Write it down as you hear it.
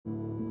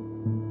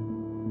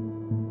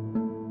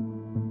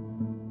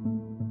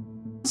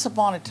Once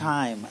upon a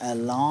time, a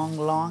long,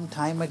 long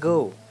time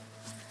ago,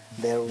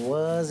 there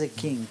was a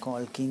king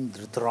called King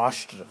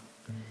Dhritarashtra.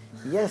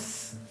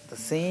 Yes, the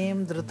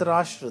same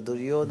Dhritarashtra,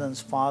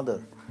 Duryodhana's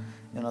father,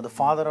 the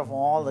father of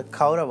all the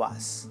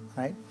Kauravas,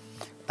 right?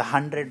 The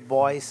 100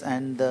 boys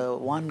and the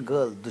one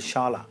girl,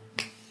 Dushala.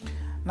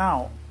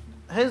 Now,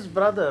 his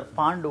brother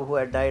Pandu, who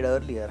had died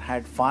earlier,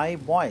 had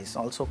 5 boys,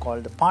 also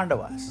called the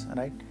Pandavas,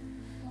 right?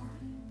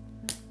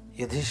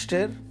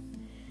 Yudhishthir,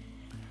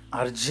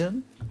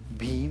 Arjun,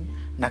 Bhim,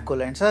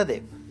 Nakul, and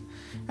Sahadev.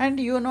 And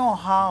you know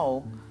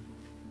how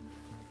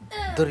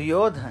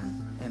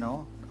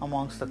Duryodhan,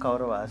 amongst the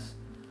Kauravas,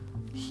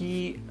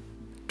 he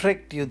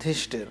tricked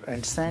Yudhishthir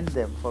and sent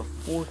them for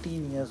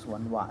 14 years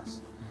Vanvas.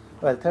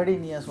 Well,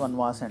 13 years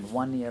Vanvas and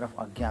 1 year of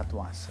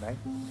Agyatvas, right?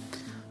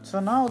 So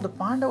now the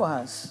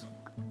Pandavas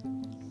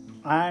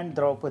and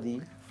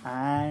Draupadi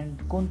and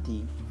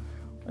Kunti,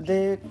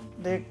 they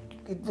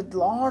with a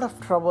lot of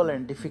trouble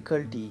and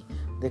difficulty,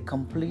 they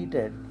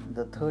completed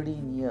the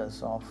 13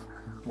 years of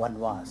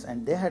Vanvas,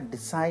 and they had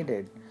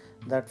decided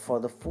that for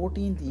the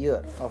 14th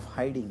year of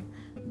hiding,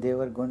 they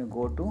were going to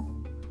go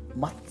to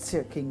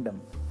Matsya kingdom,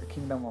 the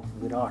kingdom of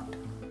Virat,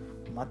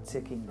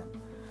 Matsya kingdom.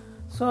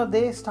 So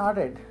they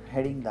started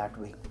heading that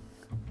way.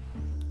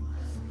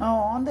 Now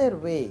on their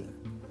way,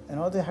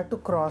 they had to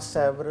cross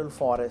several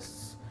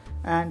forests,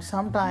 and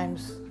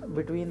sometimes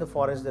between the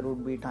forests there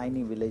would be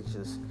tiny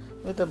villages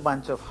with a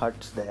bunch of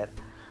huts there.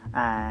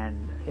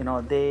 And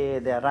they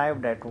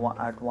arrived at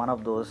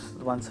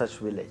one such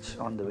village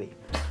on the way.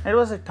 It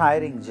was a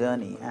tiring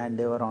journey, and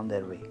they were on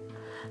their way.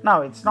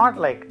 Now it's not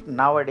like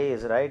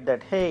nowadays, right,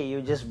 that hey,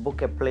 you just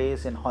book a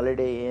place in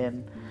Holiday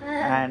Inn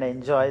and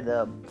enjoy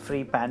the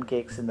free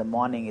pancakes in the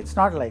morning. It's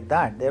not like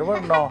that. There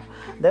were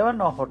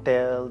no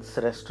hotels,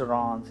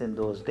 restaurants in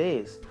those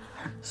days.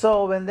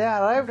 So when they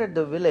arrived at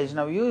the village,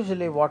 now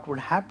usually what would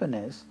happen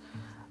is,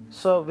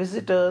 so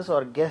visitors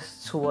or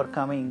guests who were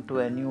coming to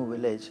a new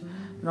village,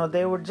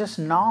 they would just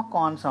knock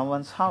on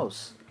someone's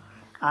house,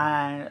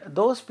 and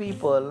those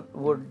people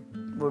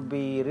would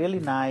be really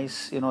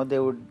nice. They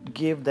would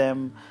give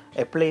them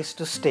a place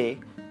to stay,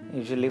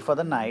 usually for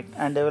the night,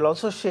 and they would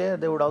also share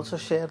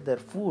their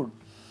food,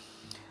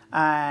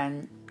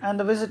 and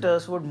the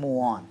visitors would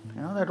move on.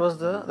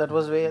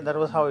 That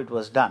was how it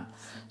was done.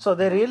 So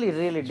they really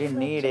didn't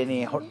need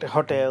any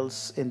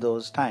hotels in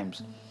those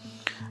times.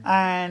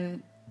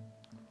 And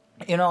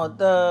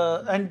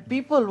and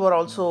people were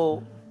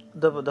also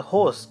the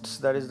hosts,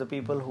 that is the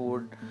people who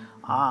would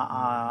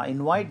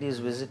invite these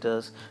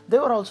visitors. They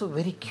were also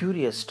very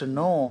curious to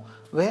know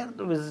where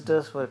the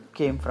visitors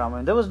came from,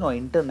 and there was no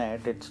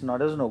internet. There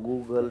was no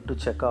Google to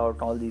check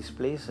out all these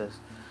places,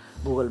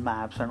 Google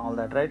Maps and all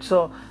that, right?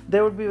 So they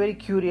would be very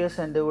curious,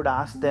 and they would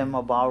ask them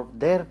about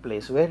their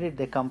place. Where did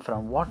they come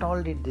from? What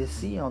all did they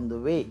see on the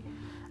way?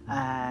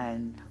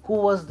 And who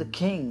was the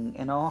king?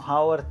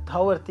 How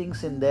are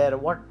things in there?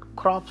 What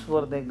crops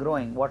were they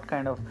growing? What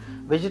kind of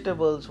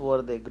vegetables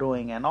were they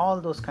growing? And all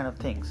those kind of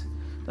things.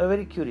 They were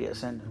very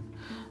curious. And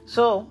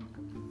so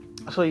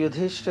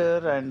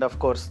Yudhishthir and of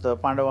course the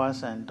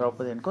Pandavas and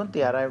Draupadi and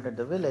Kunti arrived at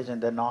the village,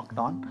 and they knocked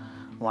on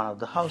one of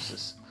the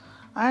houses.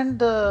 And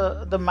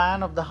the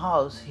man of the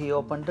house, he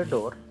opened the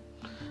door,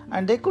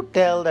 and they could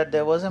tell that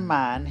there was a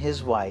man,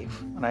 his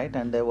wife, right,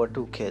 and there were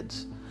 2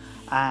 kids.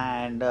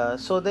 And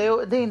so they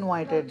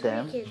invited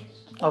them. 3 kids.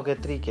 Okay,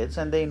 3 kids,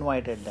 and they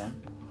invited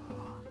them.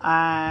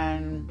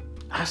 And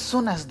as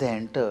soon as they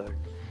entered,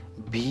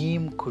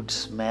 Bhim could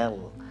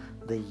smell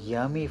the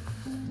yummy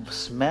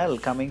smell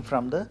coming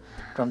from the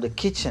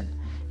kitchen.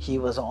 He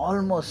was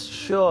almost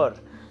sure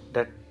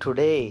that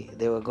today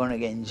they were going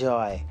to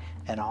enjoy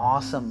an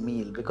awesome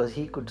meal, because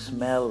he could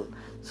smell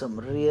some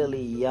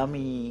really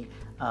yummy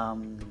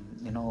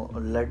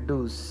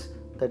laddus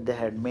that they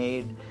had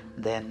made,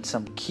 then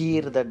some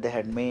kheer that they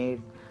had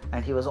made,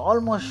 and he was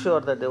almost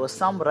sure that there was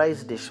some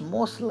rice dish,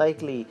 most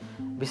likely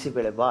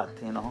bisibele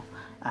bath,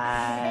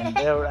 and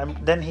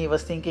then he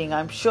was thinking,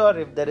 I'm sure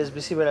if there is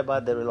bisibele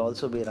bath, there will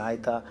also be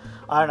raita,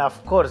 and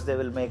of course they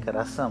will make a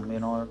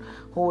rasam.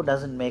 Who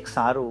doesn't make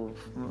saru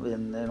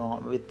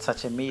with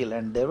such a meal?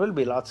 And there will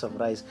be lots of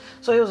rice.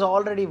 So he was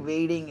already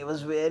waiting. He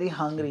was very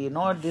hungry.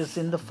 This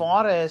in the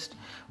forest,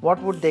 what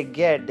would they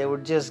get? They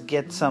would just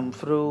get some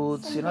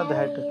fruits. They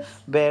had to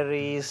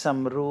berries,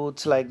 some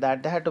roots like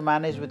that. They had to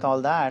manage with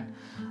all that,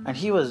 and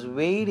he was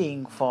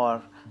waiting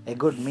for a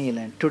good meal.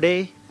 And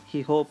today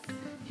he hoped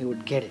he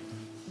would get it.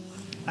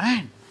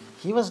 And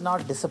he was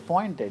not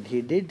disappointed.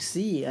 He did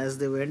see, as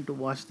they went to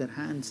wash their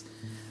hands,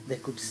 they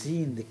could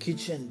see in the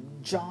kitchen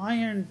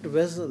giant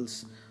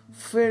vessels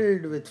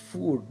filled with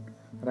food,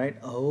 right?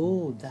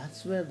 Oh,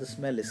 that's where the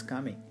smell is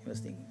coming, he was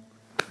thinking.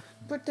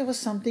 But there was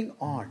something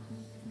odd.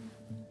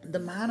 The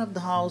man of the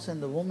house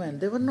and the woman,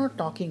 they were not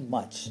talking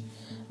much.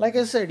 Like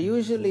I said,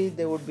 usually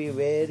they would be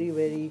very,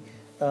 very,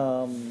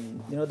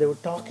 they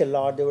would talk a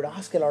lot, they would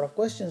ask a lot of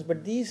questions,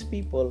 but these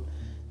people,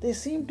 they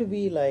seem to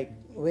be like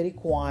very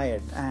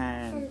quiet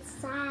and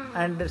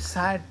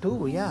sad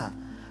too. Yeah,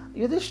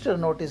 Yudhishthir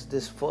noticed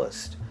this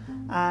first,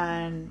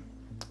 and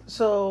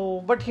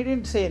So, but he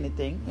didn't say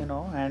anything,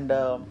 and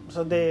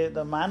so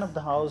the man of the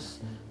house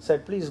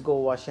said, please go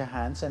wash your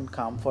hands and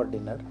come for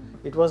dinner.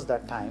 It was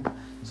that time.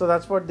 So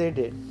that's what they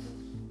did.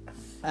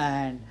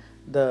 And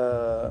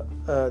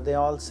they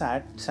all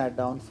sat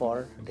down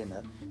for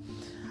dinner.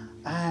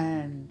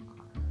 And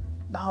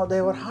now they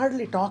were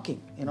hardly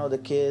talking, the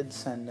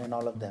kids and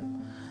all of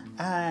them.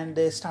 And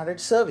they started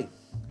serving.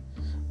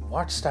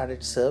 What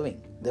started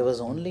serving? There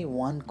was only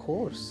one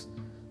course.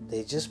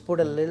 They just put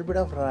a little bit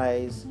of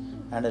rice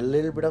and a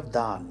little bit of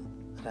dal,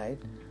 right?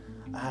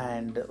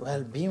 And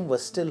well, Bhim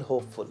was still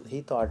hopeful.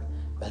 He thought,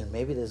 well,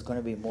 maybe there's going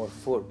to be more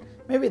food.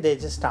 Maybe they're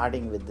just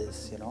starting with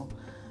this,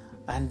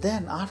 And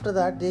then after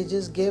that, they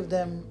just gave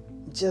them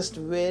just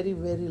very,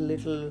 very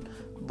little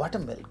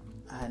buttermilk.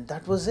 And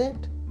that was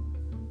it.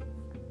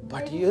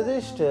 But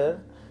Yudhishthir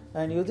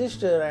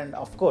and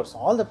of course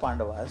all the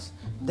Pandavas,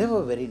 they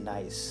were very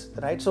nice,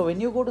 right? So when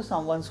you go to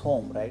someone's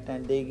home, right,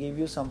 and they give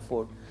you some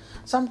food,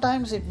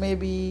 sometimes it may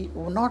be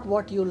not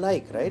what you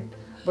like, right?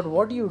 But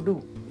what do?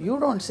 You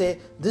don't say,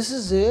 this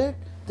is it,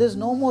 there's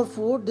no more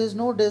food, there's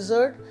no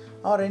dessert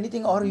or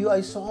anything, or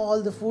I saw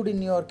all the food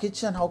in your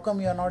kitchen, how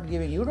come you're not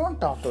giving? You don't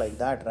talk like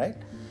that, right?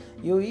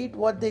 You eat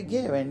what they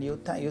give and you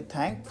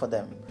thank for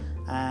them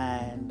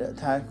and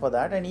thank for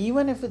that. And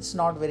even if it's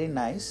not very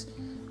nice,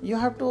 you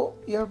have to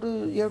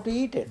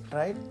eat it,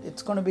 right?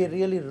 It's going to be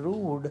really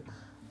rude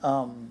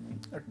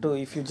to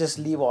if you just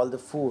leave all the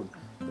food,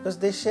 because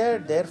they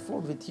shared their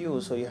food with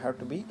you, so you have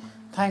to be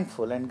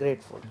thankful and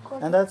grateful.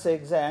 And that's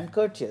and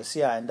courteous,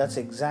 and that's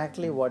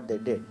exactly what they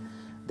did.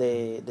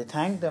 They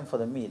thanked them for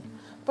the meal,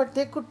 but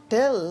they could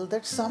tell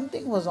that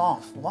something was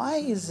off. Why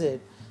is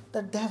it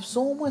that they have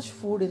so much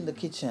food in the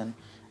kitchen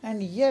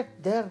and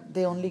yet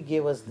they only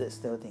gave us this?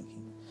 They were thinking.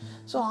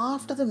 So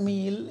after the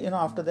meal,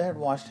 after they had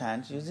washed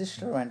hands,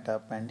 Yudhishthira went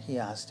up and he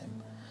asked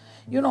him,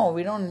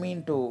 we don't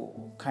mean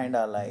to kind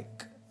of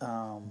like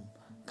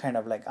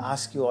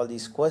ask you all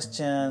these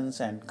questions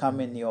and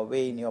come in your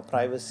way, in your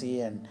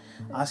privacy, and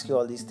ask you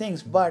all these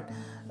things, but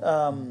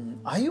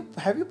have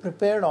you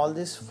prepared all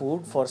this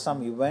food for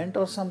some event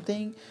or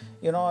something?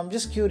 I'm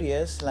just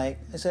curious. Like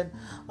I said,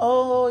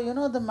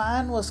 the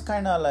man was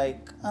kind of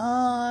like,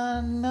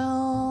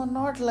 no,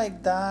 not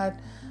like that.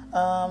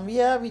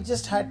 We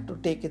just had to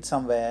take it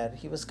somewhere.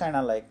 He was kind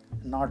of like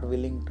not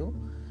willing to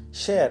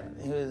share.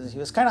 He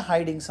was kind of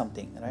hiding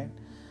something, right?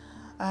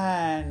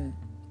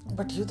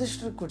 But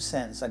Yudhishthira could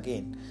sense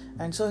again.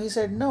 And so he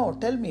said, no,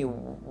 tell me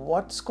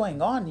what's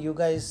going on. You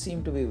guys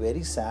seem to be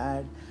very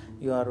sad.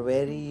 You are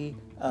very,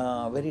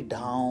 very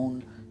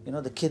down.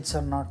 The kids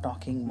are not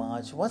talking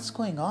much. What's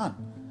going on?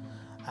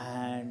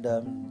 And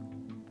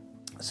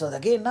so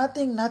again,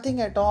 nothing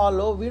at all.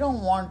 Oh, we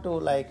don't want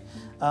to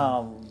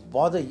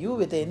bother you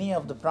with any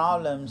of the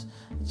problems.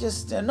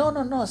 Just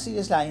no,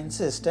 seriously, I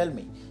insist, tell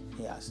me,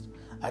 he asked.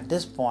 At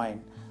this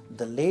point,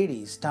 the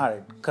lady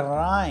started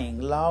crying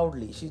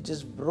loudly. She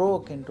just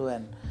broke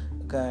into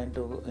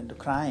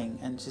crying,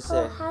 and she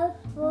said,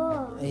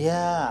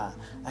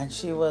 and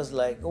she was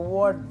like,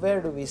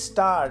 where do we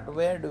start?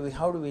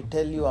 How do we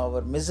tell you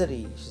our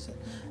misery? She said.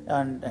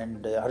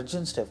 And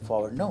Arjun stepped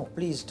forward. No,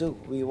 please do,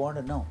 we want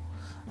to know.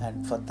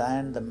 And for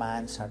that, the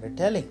man started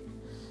telling.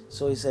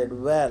 So he said,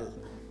 well,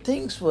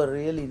 things were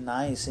really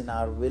nice in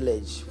our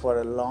village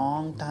for a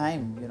long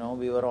time.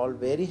 We were all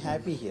very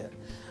happy here.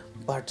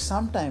 But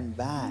sometime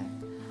back,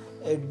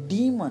 a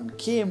demon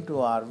came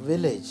to our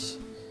village,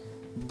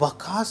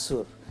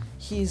 Bakasur.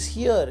 He is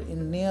here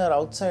near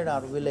outside our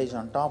village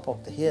on top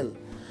of the hill.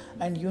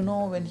 And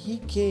when he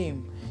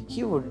came,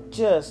 he would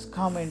just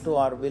come into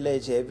our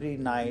village every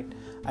night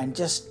and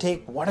just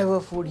take whatever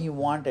food he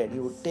wanted. He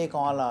would take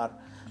all our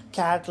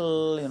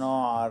cattle,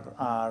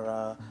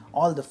 our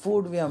all the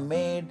food we have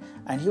made,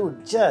 and he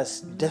would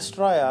just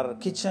destroy our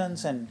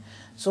kitchens. And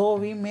so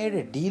we made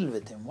a deal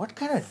with him. What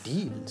kind of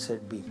deal?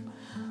 Said Bhim.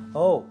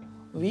 Oh,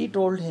 we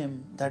told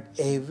him that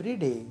every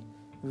day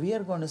we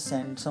are going to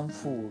send some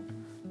food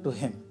to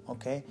him,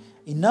 okay?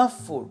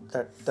 Enough food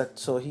that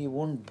so he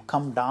won't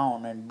come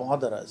down and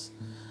bother us.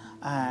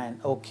 And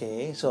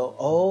okay,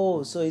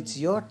 so it's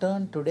your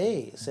turn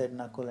today, said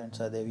Nakul and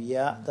Sahadev.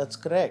 Yeah, that's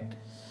correct.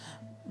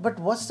 But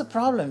what's the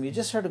problem? You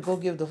just have to go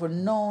give the food.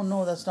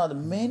 No, that's not.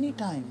 Many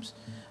times,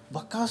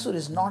 Bakasur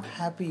is not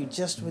happy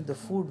just with the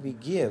food we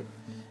give.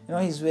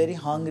 He's very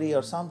hungry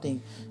or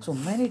something. So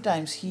many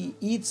times he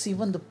eats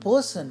even the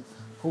person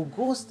who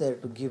goes there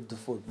to give the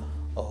food.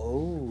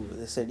 Oh,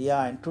 they said,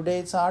 and today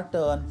it's our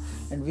turn,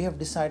 and we have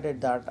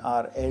decided that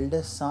our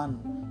eldest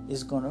son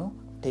is going to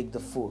take the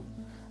food.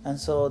 And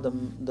so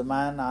the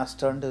man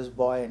turned to his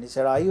boy and he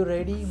said, are you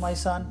ready, my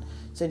son?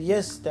 He said,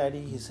 yes,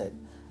 daddy, he said.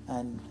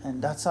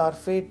 And that's our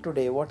fate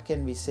today. What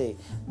can we say?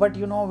 But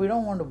we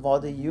don't want to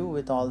bother you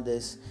with all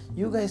this.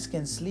 You guys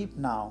can sleep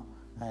now.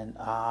 And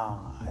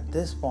at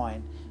this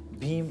point,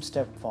 Bhim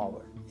stepped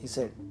forward. He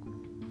said,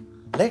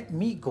 let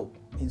me go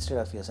instead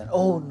of your son.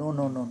 Oh,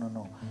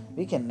 no.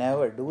 We can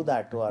never do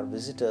that to our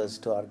visitors,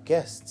 to our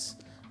guests,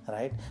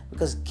 right?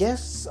 Because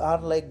guests are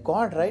like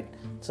God, right?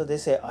 So they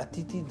say,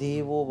 Atiti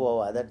Devo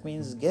Bhava. That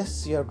means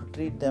guests, you have to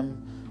treat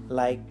them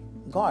like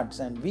gods,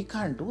 and we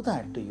can't do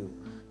that to you.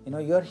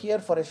 You're here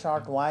for a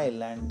short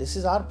while and this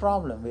is our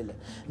problem.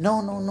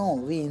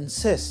 No, we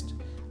insist.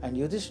 And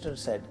Yudhishthir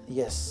said,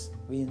 yes,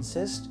 we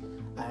insist,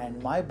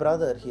 and my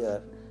brother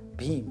here,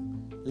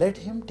 Bhim, let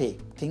him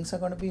take. Things are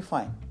going to be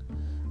fine.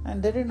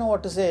 And they didn't know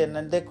what to say,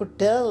 and they could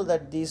tell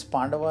that these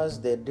Pandavas,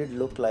 they did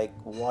look like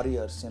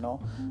warriors, they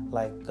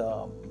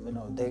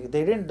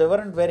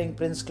weren't wearing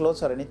prince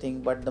clothes or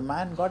anything, but the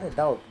man got a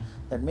doubt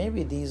that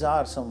maybe these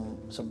are some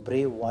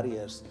brave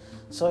warriors.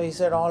 So he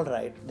said, all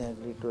right, they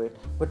agreed to it,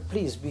 but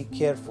please be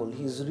careful,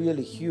 he's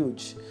really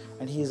huge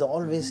and he's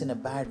always in a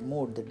bad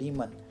mood, the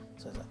demon.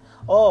 So I said,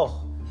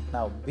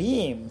 now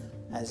Bhim,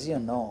 as you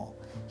know,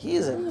 he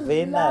is a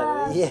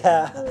winner.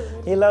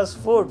 He loves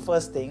food,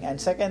 first thing, and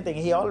second thing,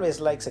 he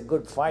always likes a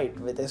good fight,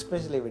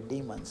 especially with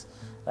demons,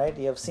 right?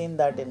 You have seen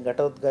that in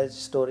Ghatotkacha's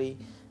story,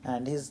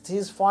 and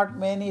he's fought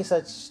many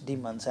such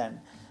demons.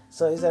 And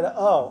so he said,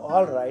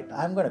 all right,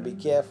 I'm going to be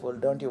careful,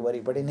 don't you worry.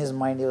 But in his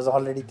mind, he was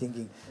already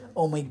thinking,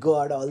 oh my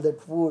God, all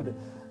that food.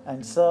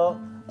 And so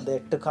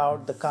they took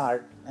out the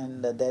cart,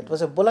 and that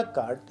was a bullock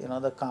cart.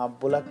 The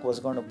bullock was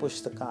going to push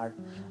the cart,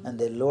 and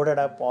they loaded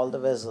up all the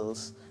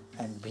vessels,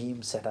 and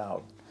Bhim set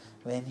out.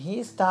 When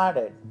he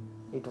started,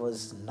 it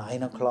was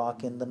 9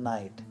 o'clock in the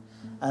night,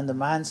 and the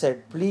man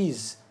said,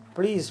 please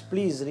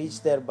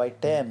reach there by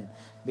 10,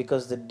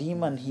 because the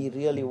demon, he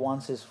really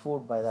wants his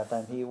food by that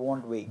time, he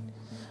won't wait.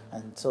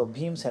 And so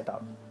Bhim set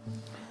out.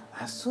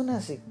 As soon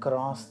as he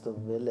crossed the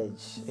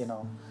village,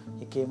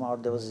 he came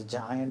out, there was a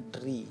giant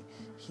tree.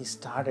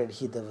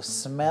 The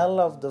smell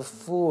of the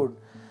food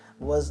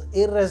was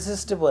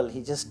irresistible.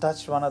 He just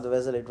touched one of the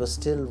vessels, it was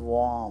still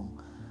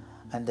warm.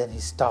 And then he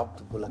stopped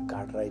the bullock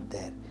cart right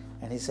there.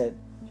 And he said,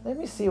 let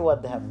me see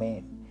what they have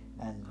made.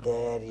 And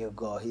there you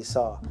go. He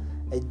saw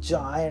a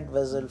giant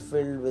vessel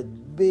filled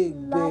with big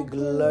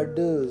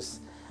laddus.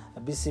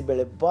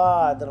 Bisibele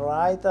bath,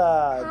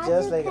 raita,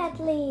 just like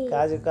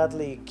Kaju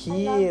Katli,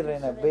 kheer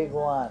in a big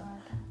one.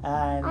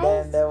 And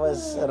then there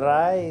was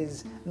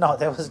rice. No,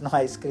 there was no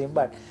ice cream,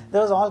 but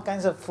there was all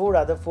kinds of food,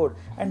 other food.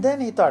 And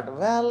then he thought,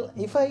 well,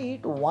 if I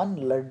eat one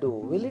laddu,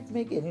 will it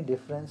make any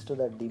difference to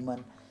that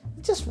demon?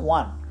 Just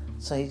one.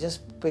 So he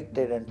just picked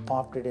it and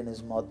popped it in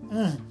his mouth.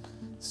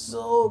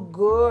 So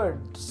good.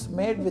 It's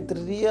made with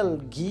real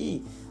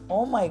ghee.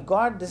 Oh my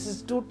God, this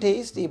is too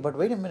tasty. But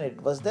wait a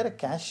minute, was there a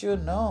cashew?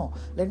 No.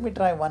 Let me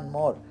try one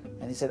more.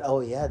 And he said,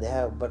 oh yeah, they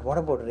have. But what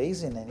about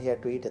raisin? And he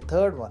had to eat a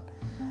third one.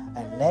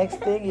 And next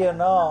thing you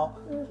know,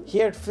 he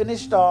had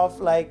finished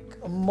off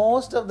like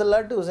most of the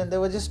laddus, and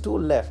there were just 2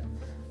 left.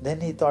 Then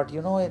he thought,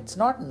 it's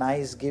not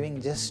nice giving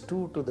just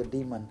 2 to the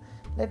demon.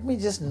 Let me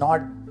just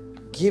not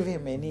give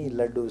him any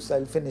laddus.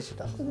 I'll finish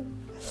it up.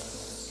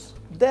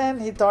 Then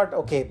he thought,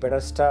 okay, better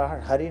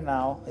start. Hurry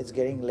now. It's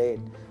getting late.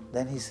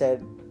 Then he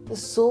said,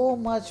 there's so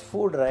much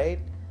food, right?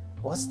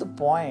 What's the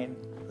point?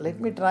 Let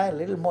me try a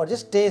little more.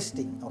 Just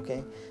tasting,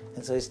 okay?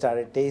 And so he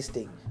started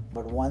tasting.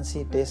 But once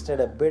he tasted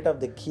a bit of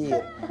the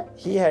kheer,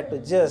 he had to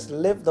just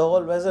lift the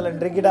whole vessel and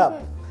drink it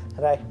up.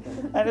 Right?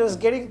 And it was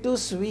getting too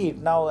sweet.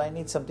 Now I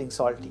need something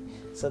salty.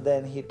 So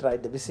then he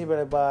tried the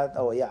bisibele bath.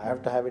 Oh yeah, I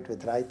have to have it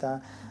with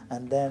raita.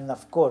 And then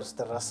of course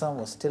the rasam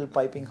was still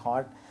piping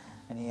hot,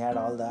 and he had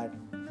all that.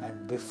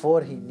 And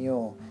before he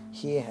knew,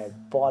 he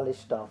had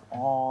polished off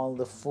all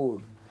the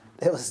food.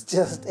 There was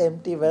just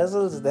empty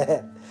vessels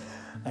there.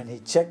 And he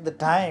checked the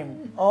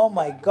time. Oh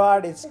my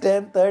God, it's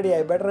 10:30.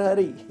 I better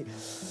hurry.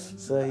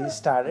 So he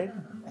started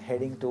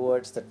heading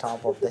towards the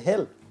top of the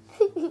hill.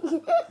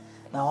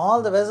 Now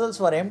all the vessels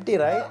were empty,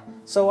 right?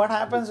 So what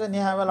happens when you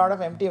have a lot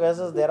of empty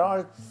vessels? They're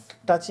all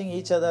touching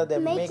each other. They're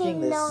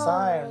making this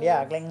sound.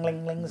 Yeah, cling,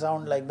 cling, cling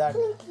sound like that.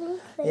 Cling, cling,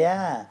 cling.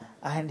 Yeah.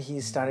 And he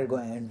started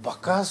going. And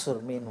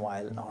Bakasur,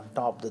 meanwhile, on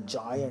top, the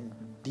giant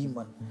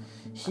demon,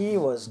 he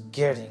was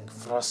getting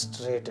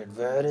frustrated.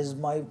 Where is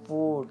my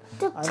food?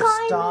 I'm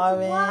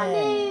starving.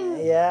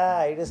 Running.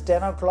 Yeah, it is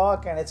 10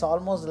 o'clock and it's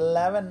almost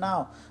 11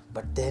 now.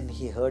 But then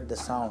he heard the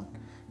sound.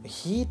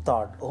 He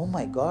thought, oh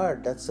my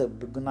God, that's a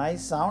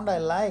nice sound I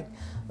like.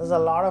 There's a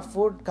lot of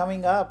food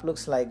coming up.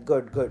 Looks like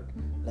good.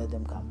 Let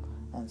them come.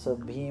 And so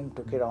Bhim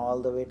took it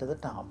all the way to the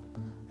top.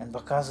 And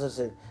Bakasur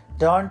said,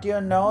 don't you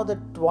know that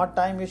what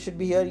time you should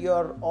be here? You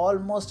are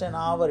almost an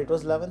hour. It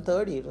was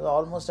 11:30. It was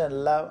almost an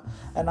hour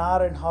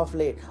and a half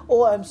late.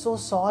 Oh, I'm so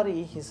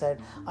sorry, he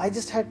said. I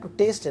just had to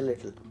taste a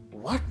little.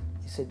 What?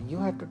 He said, you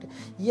had to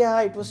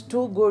yeah, it was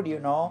too good, He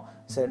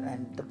said,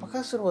 and the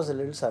Bakasur was a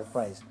little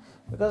surprised.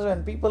 Because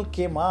when people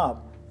came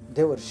up,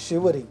 they were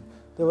shivering.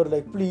 They were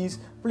like,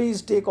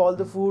 please take all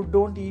the food.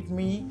 Don't eat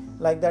me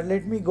like that.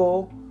 Let me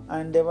go.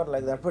 And they were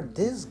like that. But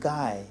this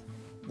guy,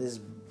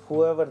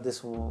 whoever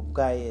this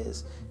guy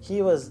is,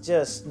 he was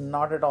just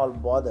not at all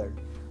bothered.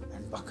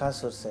 And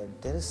Bakasur said,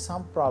 there is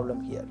some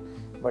problem here.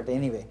 But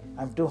anyway,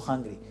 I'm too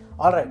hungry.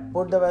 All right,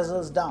 put the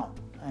vessels down.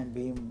 And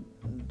Bhim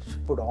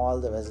put all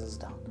the vessels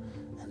down.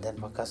 And then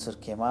Bakasur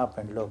came up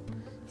and looked.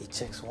 He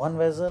checks one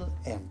vessel,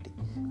 empty.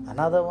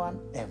 Another one,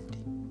 empty.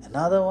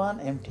 Another one,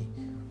 empty.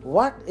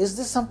 What? Is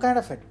this some kind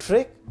of a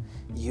trick?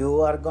 You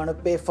are going to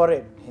pay for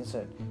it, he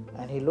said.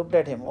 And he looked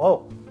at him.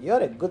 Oh,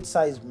 you're a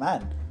good-sized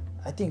man.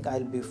 I think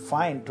I'll be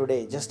fine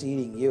today just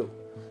eating you.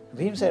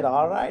 Bhim said,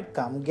 all right,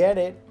 come get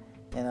it.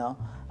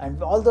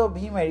 And although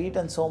Bhim had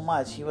eaten so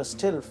much, he was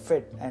still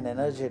fit and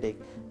energetic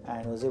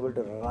and was able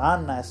to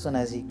run as soon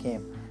as he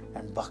came.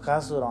 And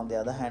Bakasur, on the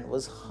other hand,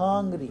 was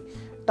hungry,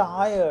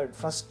 tired,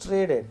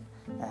 frustrated.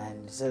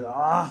 And he said,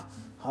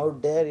 how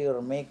dare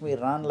you make me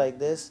run like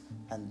this?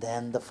 And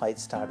then the fight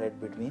started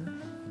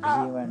between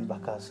Bhim and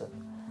Bakasur.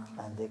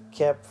 And they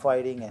kept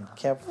fighting and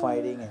kept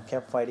fighting and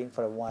kept fighting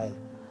for a while.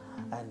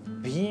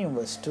 And Bhim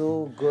was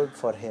too good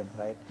for him,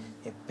 right?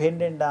 He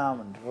pinned him down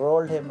and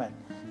rolled him and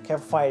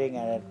kept fighting.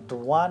 And at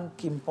one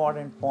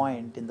important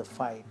point in the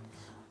fight,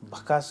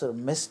 Bakasur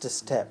missed a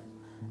step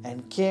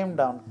and came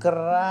down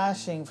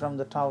crashing from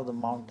the top of the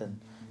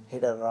mountain,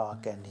 hit a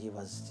rock, and he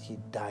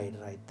died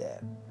right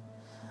there.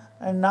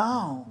 And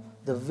now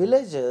the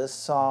villagers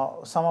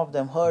saw, some of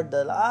them heard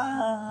the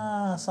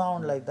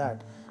sound like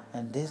that,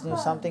 and they knew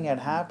something had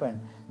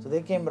happened. So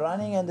they came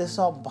running and they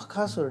saw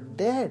Bakasur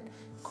dead.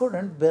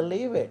 Couldn't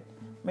believe it.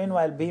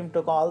 Meanwhile, Bhim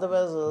took all the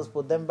vessels,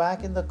 put them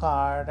back in the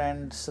cart,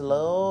 and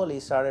slowly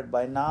started.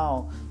 By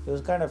now, he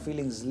was kind of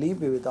feeling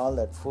sleepy with all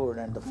that food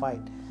and the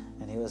fight,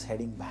 and he was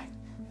heading back.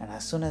 And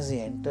as soon as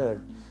he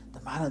entered, the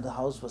man of the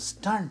house was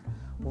stunned.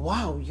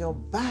 Wow, you're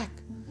back!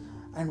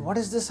 And what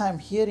is this I'm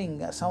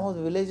hearing? Some of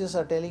the villagers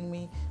are telling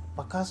me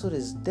Bakasur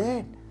is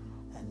dead.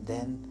 And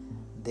then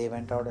they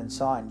went out and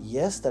saw, and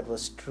yes, that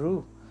was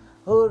true.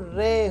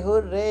 Hooray,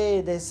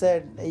 hooray, they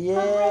said.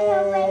 Yeah.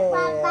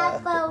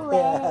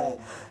 Hooray.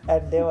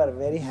 And they were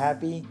very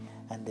happy,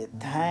 and they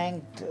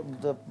thanked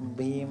the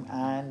Bhim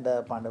and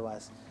the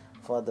Pandavas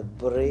for their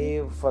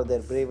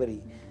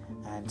bravery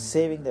and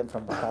saving them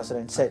from Bakasur,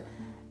 and said,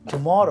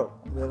 tomorrow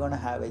we're going to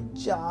have a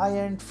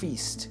giant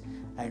feast.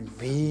 And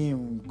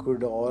Bhim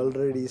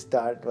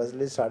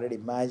started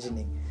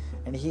imagining,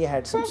 and he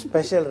had some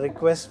special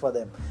requests for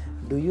them.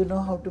 Do you know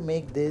how to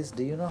make this?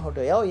 Do you know how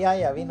to? Oh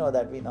yeah, we know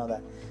that.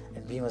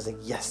 And Bhim was like,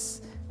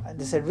 yes. And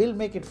they said, we'll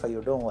make it for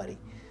you, don't worry.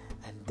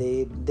 And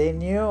they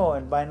knew,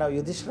 and by now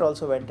Yudhishthira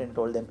also went and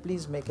told them,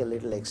 please make a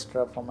little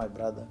extra for my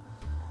brother.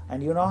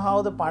 And you know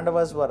how the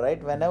Pandavas were,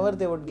 right? Whenever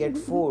they would get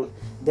food,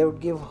 they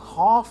would give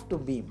half to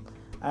Bhim,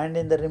 and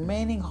in the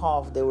remaining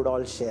half they would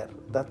all share.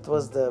 That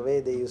was the way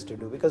they used to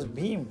do, because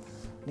Bhim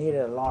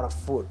needed a lot of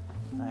food,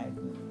 right?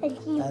 And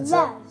he loves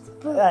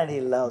food. And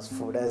he loves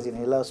food, as you know,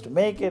 he loves to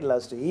make it,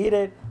 loves to eat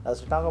it,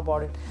 loves to talk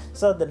about it.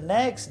 So the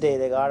next day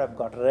they got up,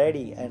 got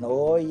ready, and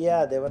oh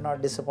yeah, they were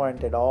not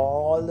disappointed.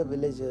 All the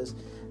villagers,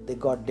 they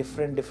got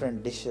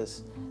different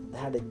dishes. They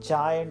had a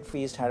giant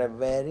feast, had a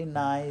very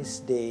nice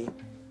day,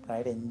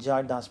 right?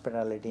 Enjoyed the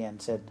hospitality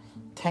and said,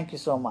 thank you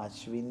so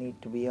much, we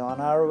need to be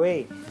on our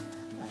way.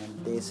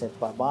 And they said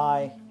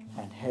bye-bye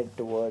and head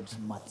towards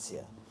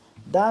Matsya.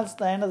 That's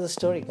the end of the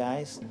story,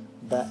 guys.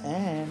 The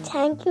end.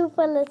 Thank you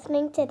for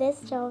listening to this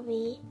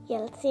story.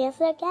 You'll see us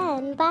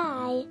again.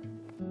 Bye.